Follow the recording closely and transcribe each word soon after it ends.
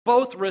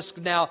Both risk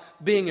now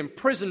being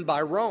imprisoned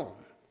by Rome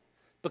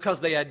because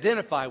they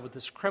identify with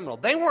this criminal.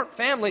 They weren't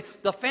family.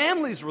 The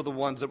families were the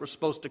ones that were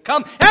supposed to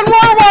come. And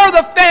where were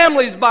the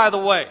families, by the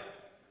way?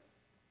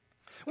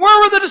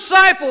 Where were the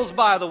disciples,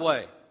 by the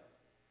way?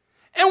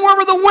 And where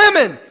were the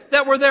women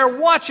that were there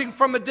watching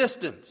from a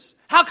distance?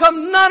 How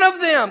come none of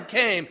them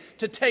came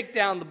to take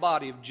down the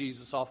body of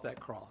Jesus off that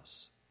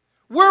cross?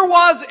 Where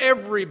was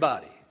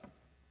everybody?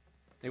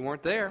 They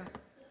weren't there.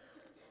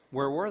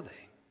 Where were they?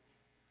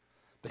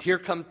 But here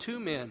come two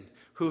men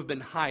who have been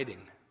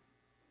hiding.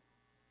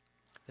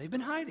 They've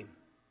been hiding.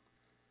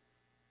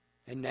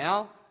 And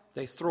now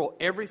they throw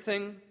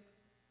everything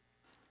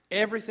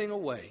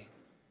away.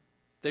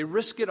 They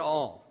risk it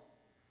all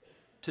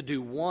to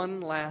do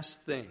one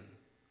last thing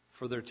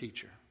for their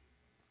teacher.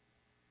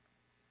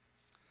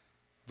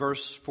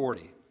 Verse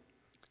 40.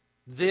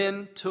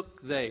 Then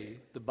took they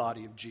the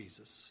body of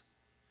Jesus.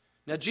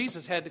 Now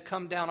Jesus had to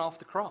come down off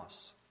the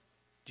cross.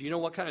 Do you know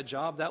what kind of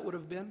job that would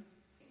have been?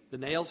 The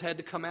nails had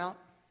to come out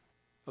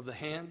of the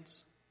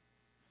hands.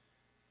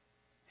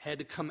 Had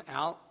to come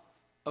out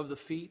of the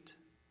feet.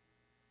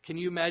 Can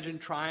you imagine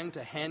trying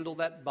to handle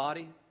that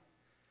body?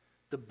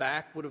 The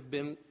back would have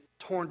been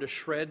torn to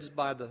shreds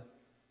by the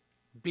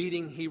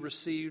beating he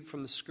received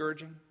from the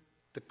scourging.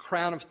 The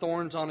crown of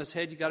thorns on his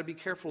head, you got to be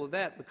careful of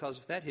that, because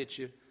if that hits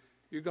you,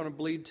 you're going to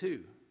bleed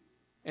too.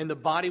 And the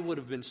body would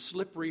have been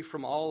slippery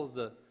from all of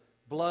the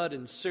blood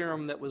and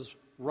serum that was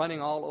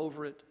running all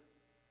over it.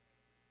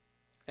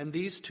 And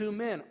these two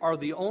men are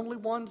the only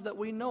ones that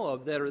we know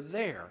of that are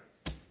there.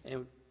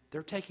 And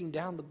they're taking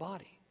down the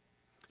body.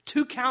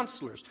 Two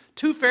counselors,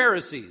 two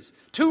Pharisees,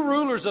 two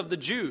rulers of the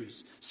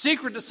Jews,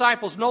 secret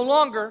disciples no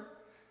longer,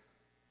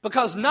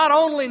 because not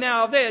only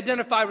now have they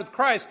identified with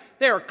Christ,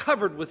 they are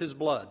covered with his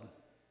blood,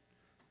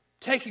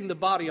 taking the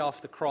body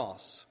off the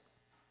cross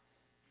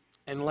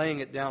and laying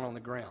it down on the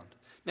ground.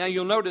 Now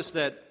you'll notice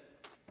that,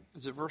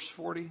 is it verse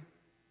 40?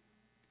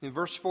 In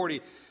verse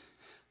 40,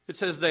 it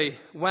says they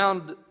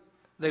wound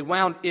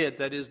it,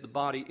 that is the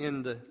body,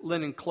 in the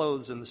linen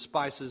clothes and the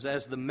spices,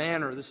 as the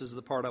manner, this is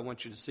the part I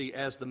want you to see,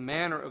 as the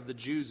manner of the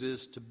Jews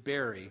is to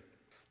bury.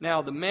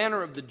 Now, the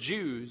manner of the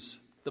Jews,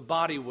 the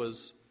body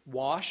was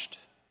washed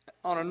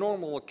on a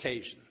normal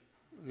occasion.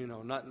 You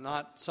know,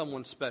 not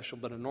someone special,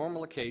 but a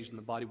normal occasion.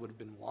 The body would have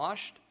been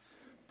washed,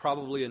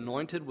 probably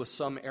anointed with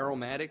some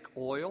aromatic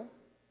oil,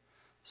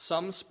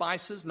 some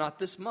spices, not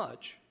this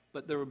much,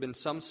 but there would have been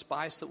some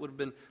spice that would have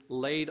been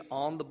laid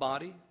on the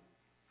body.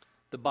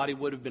 The body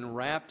would have been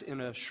wrapped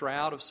in a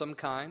shroud of some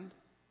kind,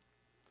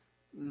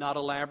 not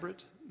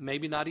elaborate,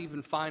 maybe not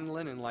even fine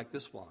linen like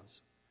this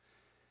was,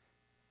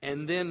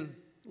 and then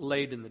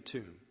laid in the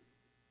tomb.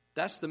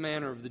 That's the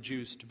manner of the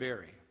Jews to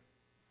bury.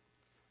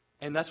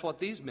 And that's what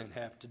these men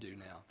have to do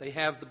now. They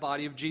have the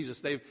body of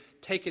Jesus. They've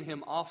taken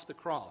him off the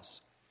cross.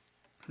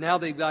 Now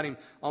they've got him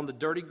on the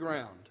dirty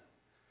ground.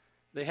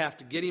 They have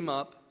to get him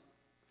up,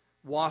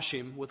 wash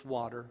him with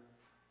water,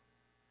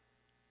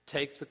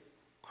 take the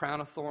crown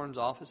of thorns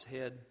off his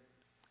head,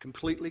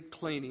 completely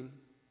clean him,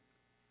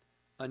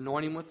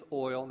 anoint him with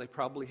oil. They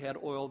probably had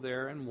oil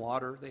there and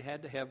water. They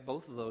had to have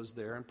both of those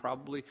there, and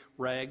probably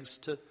rags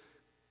to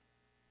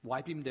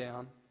wipe him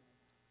down.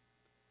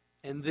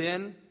 And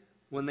then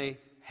when they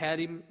had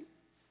him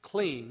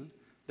clean,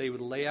 they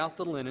would lay out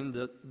the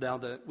linen.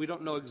 We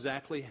don't know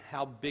exactly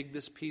how big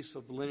this piece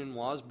of linen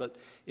was, but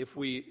if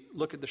we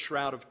look at the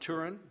shroud of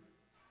Turin,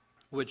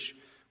 which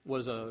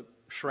was a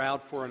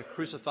shroud for a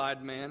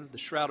crucified man, the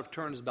shroud of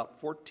Turin is about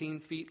 14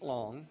 feet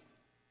long.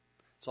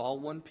 It's all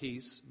one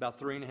piece, about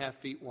 3.5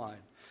 feet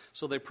wide.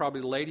 So they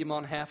probably laid him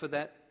on half of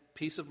that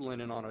piece of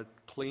linen on a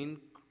clean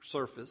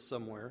surface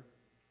somewhere.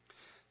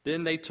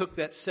 Then they took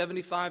that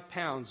 75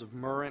 pounds of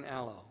myrrh and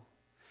aloe,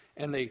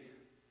 and they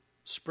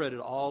spread it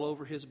all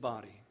over his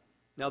body.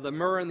 Now the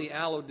myrrh and the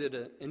aloe did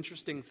an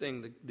interesting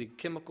thing. The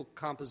chemical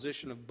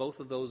composition of both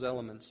of those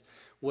elements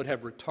would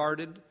have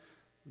retarded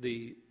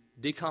the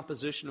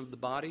decomposition of the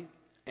body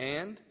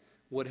and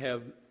would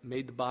have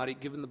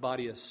given the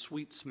body a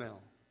sweet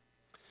smell.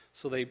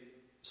 So they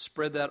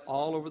spread that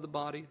all over the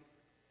body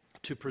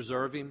to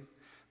preserve him.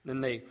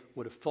 Then they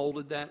would have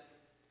folded that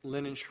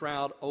linen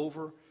shroud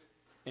over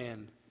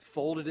and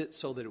folded it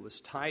so that it was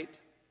tight.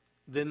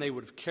 Then they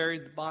would have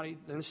carried the body.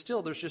 And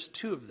still, there's just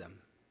two of them.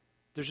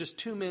 There's just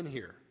two men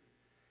here.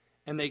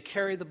 And they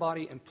carry the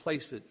body and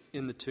place it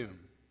in the tomb.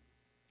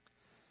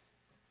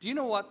 Do you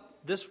know what?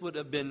 This would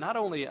have been not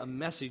only a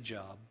messy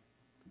job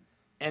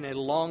and a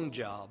long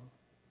job,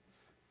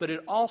 but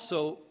it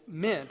also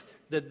meant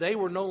that they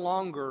were no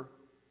longer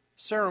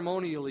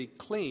ceremonially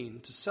clean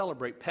to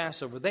celebrate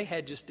Passover. They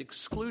had just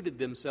excluded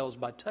themselves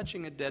by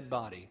touching a dead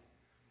body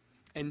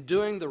and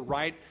doing the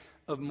rite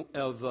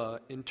of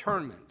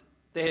internment.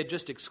 They had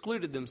just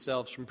excluded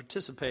themselves from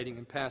participating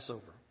in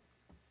Passover.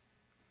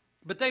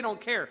 But they don't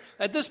care.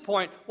 At this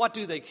point, what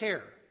do they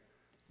care?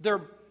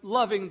 They're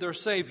loving their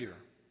Savior.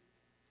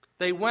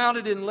 They wound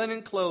it in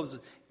linen clothes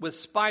with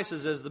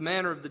spices, as the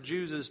manner of the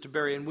Jews is to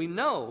bury. And we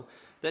know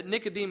that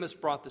Nicodemus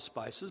brought the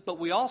spices, but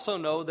we also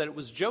know that it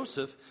was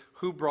Joseph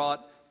who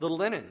brought the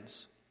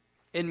linens.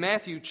 In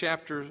Matthew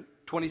chapter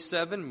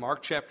 27,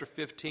 Mark chapter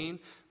 15,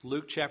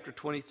 Luke chapter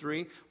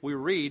 23, we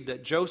read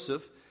that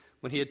Joseph,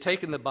 when he had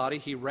taken the body,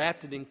 he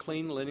wrapped it in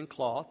clean linen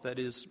cloth. That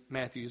is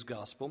Matthew's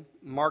gospel.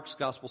 Mark's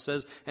gospel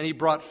says, and he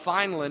brought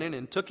fine linen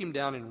and took him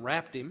down and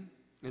wrapped him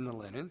in the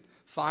linen,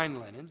 fine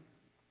linen.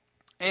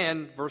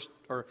 And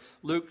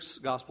Luke's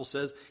gospel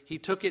says he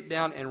took it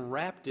down and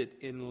wrapped it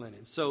in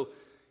linen. So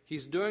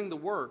he's doing the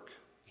work.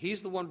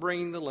 He's the one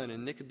bringing the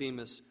linen.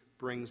 Nicodemus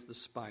brings the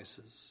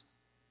spices.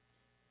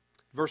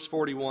 Verse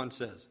 41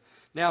 says,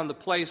 now in the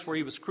place where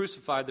he was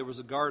crucified there was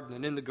a garden,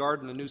 and in the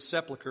garden a new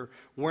sepulchre,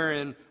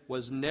 wherein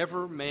was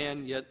never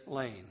man yet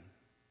lain.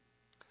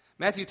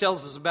 Matthew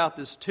tells us about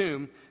this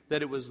tomb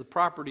that it was the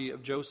property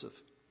of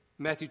Joseph.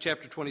 Matthew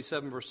chapter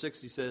 27 verse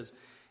 60 says,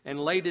 and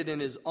laid it in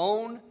his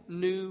own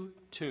new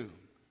tomb,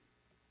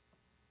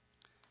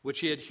 which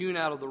he had hewn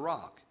out of the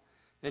rock.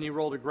 And he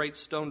rolled a great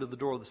stone to the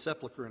door of the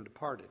sepulchre and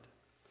departed.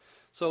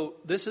 So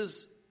this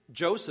is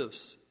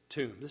Joseph's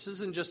tomb. This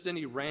isn't just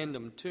any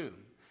random tomb.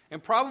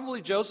 And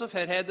probably Joseph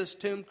had had this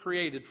tomb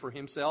created for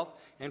himself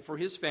and for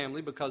his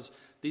family, because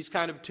these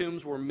kind of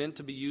tombs were meant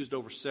to be used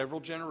over several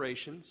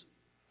generations.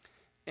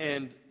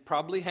 And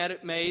probably had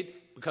it made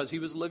because he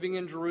was living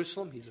in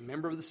Jerusalem. He's a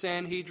member of the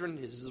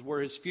Sanhedrin. This is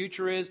where his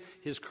future is.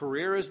 His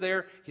career is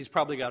there. He's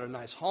probably got a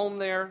nice home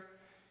there.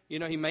 You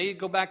know, he may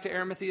go back to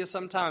Arimathea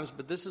sometimes,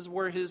 but this is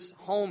where his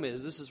home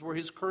is. This is where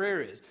his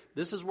career is.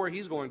 This is where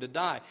he's going to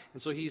die.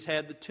 And so he's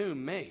had the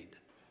tomb made.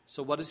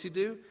 So what does he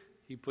do?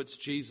 He puts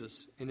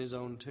Jesus in his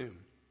own tomb.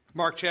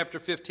 Mark chapter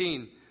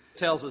 15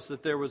 tells us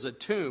that there was a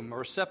tomb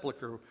or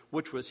sepulchre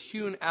which was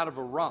hewn out of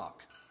a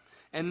rock.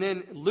 And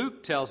then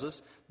Luke tells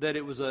us that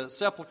it was a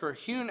sepulchre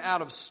hewn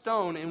out of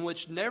stone in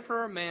which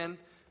never a man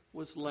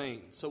was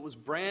lain. So it was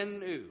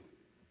brand new.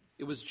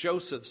 It was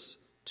Joseph's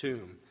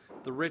tomb,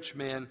 the rich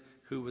man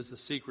who was the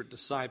secret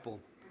disciple,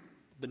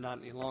 but not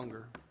any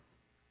longer.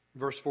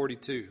 Verse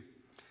 42,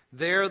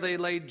 there they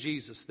laid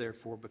Jesus,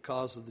 therefore,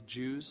 because of the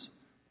Jews'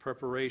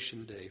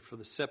 preparation day, for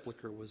the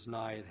sepulchre was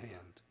nigh at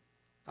hand.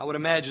 I would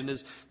imagine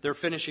as they're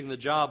finishing the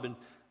job, and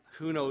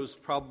who knows,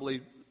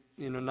 probably,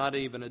 not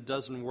even a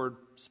dozen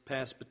words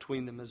passed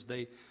between them as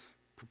they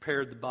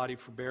prepared the body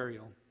for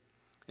burial.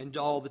 And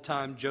all the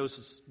time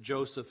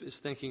Joseph is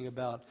thinking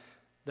about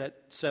that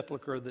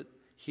sepulchre that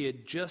he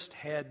had just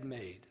had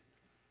made.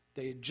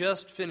 They had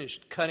just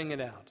finished cutting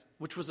it out,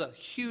 which was a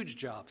huge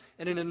job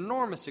and an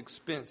enormous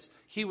expense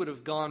he would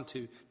have gone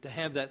to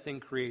have that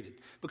thing created,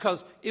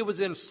 because it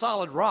was in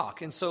solid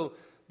rock. And so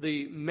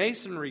the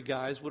masonry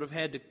guys would have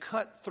had to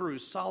cut through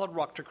solid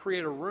rock to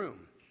create a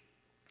room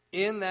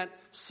in that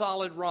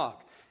solid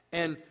rock,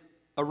 and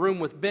a room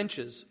with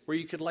benches where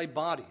you could lay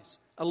bodies,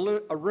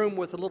 a room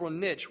with a little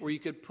niche where you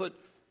could put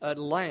a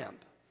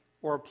lamp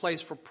or a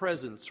place for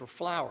presents or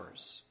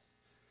flowers,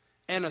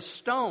 and a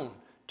stone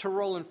to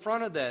roll in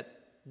front of that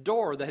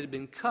door that had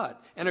been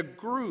cut, and a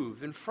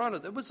groove in front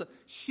of it. It was a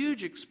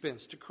huge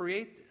expense to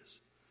create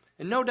this.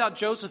 And no doubt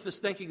Joseph is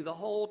thinking the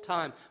whole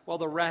time while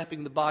they're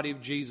wrapping the body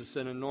of Jesus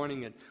and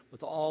anointing it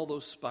with all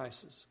those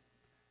spices,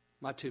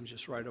 my tomb's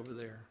just right over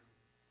there.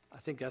 I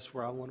think that's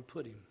where I want to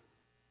put him.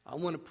 I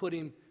want to put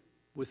him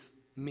with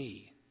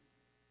me.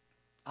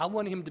 I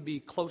want him to be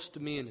close to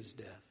me in his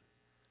death.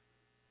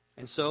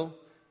 And so,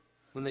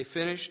 when they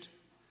finished,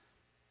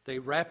 they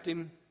wrapped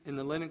him in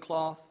the linen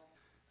cloth,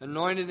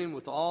 anointed him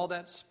with all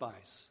that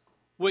spice,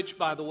 which,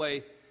 by the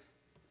way,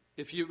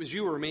 if it was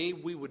you or me,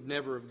 we would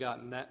never have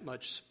gotten that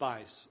much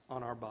spice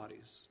on our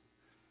bodies.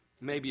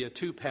 Maybe a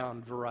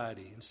 2-pound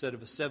variety instead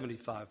of a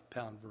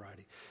 75-pound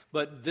variety.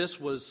 But this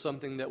was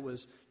something that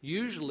was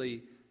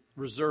usually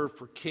reserved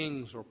for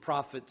kings or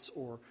prophets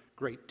or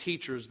great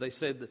teachers. They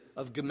said that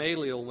of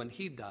Gamaliel, when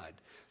he died,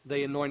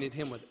 they anointed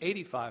him with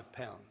 85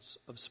 pounds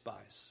of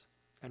spice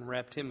and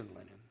wrapped him in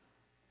linen.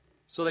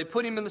 So they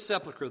put him in the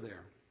sepulchre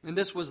there. And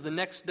this was the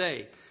next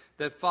day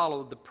that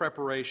followed the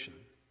preparation.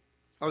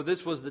 Or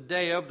this was the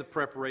day of the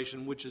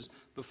preparation, which is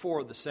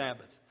before the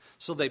Sabbath.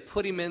 So they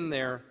put him in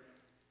there,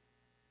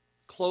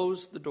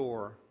 closed the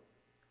door,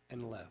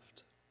 and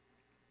left.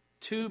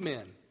 2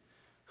 men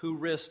who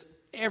risked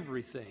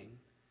everything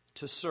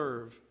to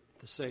serve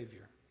the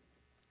Savior.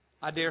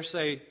 I dare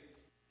say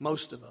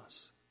most of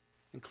us,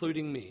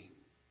 including me,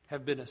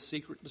 have been a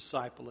secret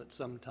disciple at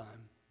some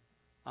time.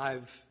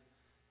 I've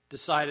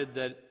decided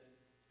that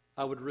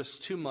I would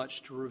risk too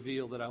much to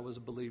reveal that I was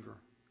a believer.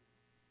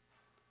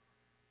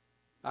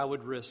 I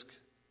would risk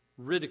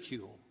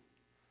ridicule,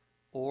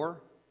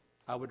 or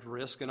I would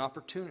risk an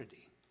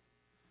opportunity,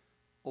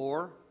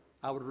 or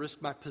I would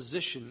risk my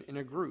position in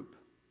a group.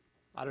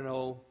 I don't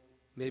know,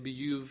 maybe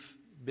you've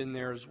been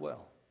there as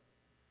well.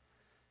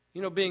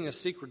 Being a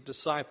secret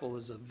disciple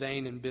is a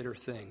vain and bitter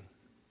thing.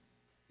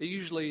 It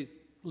usually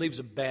leaves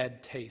a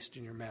bad taste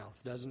in your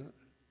mouth, doesn't it?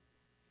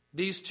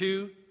 These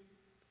two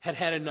had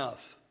had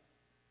enough.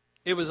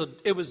 It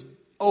was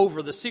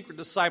over. The secret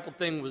disciple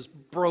thing was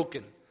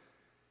broken.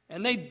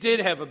 And they did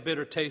have a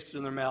bitter taste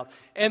in their mouth.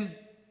 And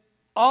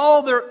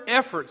all their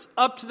efforts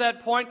up to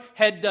that point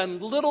had done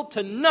little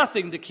to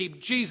nothing to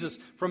keep Jesus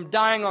from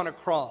dying on a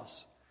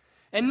cross.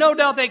 And no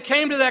doubt they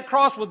came to that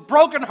cross with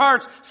broken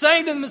hearts,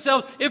 saying to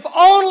themselves, if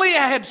only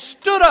I had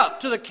stood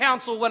up to the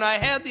council when I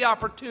had the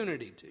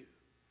opportunity to.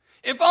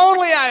 If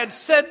only I had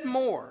said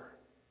more.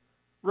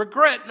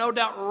 Regret, no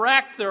doubt,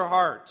 racked their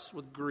hearts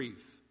with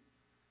grief.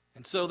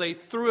 And so they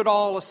threw it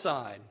all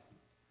aside.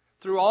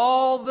 Through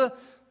all the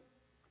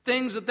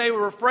things that they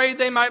were afraid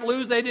they might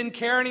lose, they didn't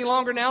care any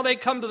longer. Now they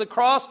come to the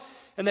cross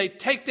and they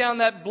take down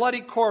that bloody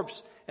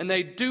corpse and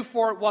they do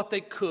for it what they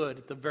could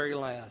at the very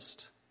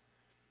last.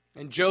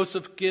 And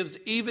Joseph gives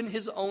even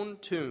his own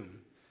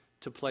tomb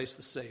to place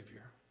the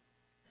Savior.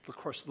 Of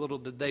course, little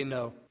did they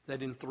know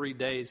that in 3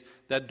 days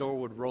that door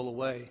would roll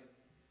away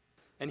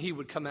and he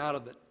would come out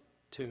of the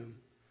tomb,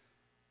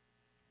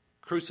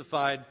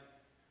 crucified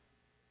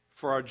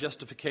for our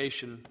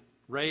justification,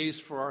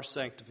 raised for our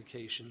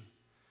sanctification.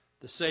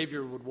 The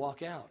Savior would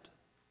walk out.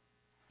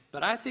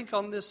 But I think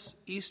on this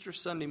Easter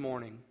Sunday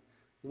morning,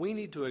 we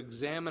need to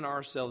examine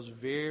ourselves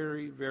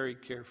very, very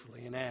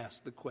carefully and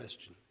ask the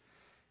question,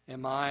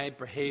 am I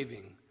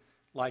behaving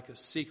like a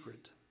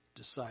secret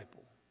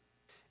disciple?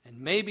 And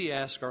maybe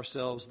ask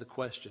ourselves the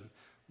question,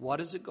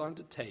 what is it going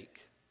to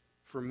take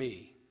for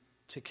me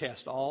to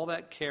cast all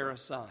that care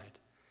aside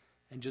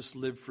and just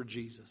live for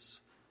Jesus?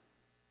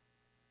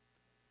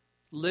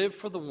 Live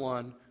for the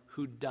one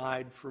who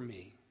died for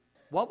me.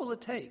 What will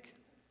it take?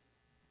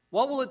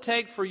 What will it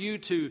take for you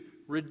to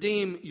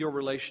redeem your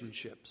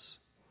relationships?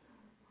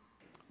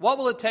 What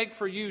will it take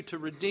for you to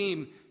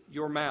redeem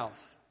your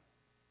mouth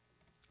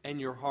and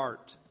your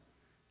heart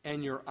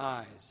and your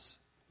eyes?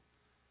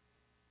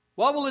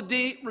 What will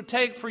it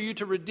take for you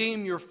to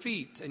redeem your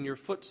feet and your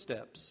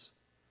footsteps,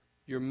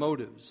 your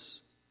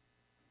motives,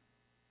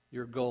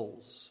 your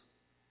goals?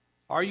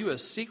 Are you a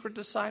secret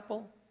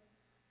disciple?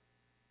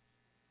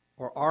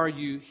 Or are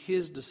you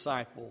his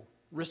disciple,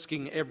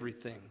 risking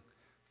everything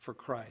for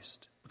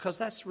Christ? Because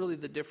that's really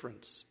the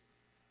difference.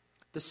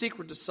 The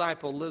secret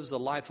disciple lives a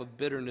life of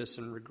bitterness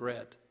and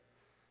regret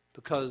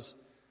because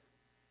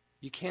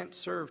you can't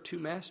serve two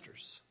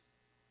masters.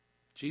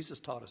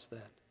 Jesus taught us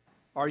that.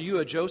 Are you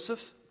a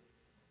Joseph,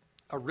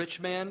 a rich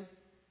man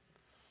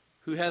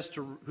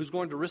who's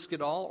going to risk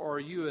it all? Or are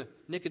you a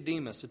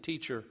Nicodemus, a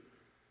teacher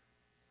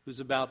who's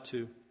about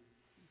to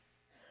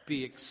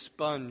be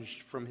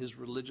expunged from his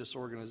religious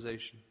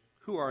organization?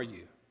 Who are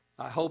you?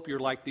 I hope you're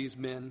like these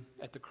men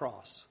at the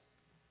cross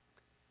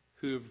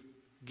who've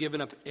given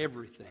up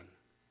everything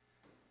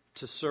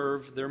to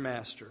serve their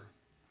master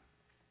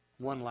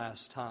one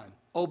last time.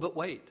 Oh, but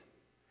wait,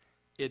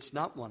 it's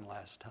not one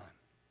last time.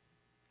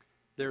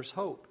 There's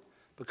hope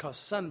because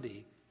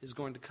Sunday is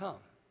going to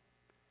come.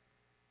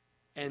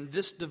 And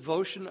this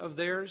devotion of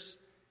theirs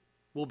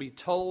will be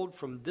told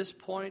from this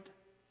point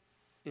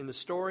in the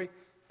story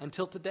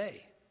until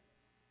today.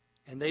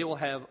 And they will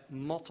have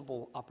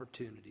multiple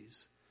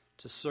opportunities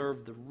to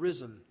serve the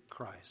risen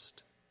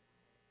Christ.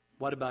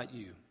 What about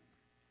you?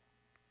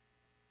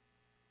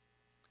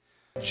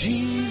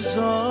 Jesus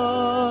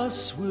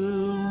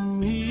will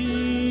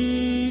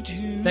meet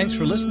you. Thanks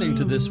for listening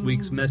to this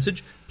week's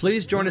message.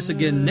 Please join us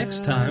again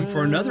next time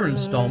for another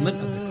installment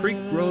of the Creek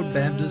Road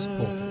Baptist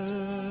Pulpit.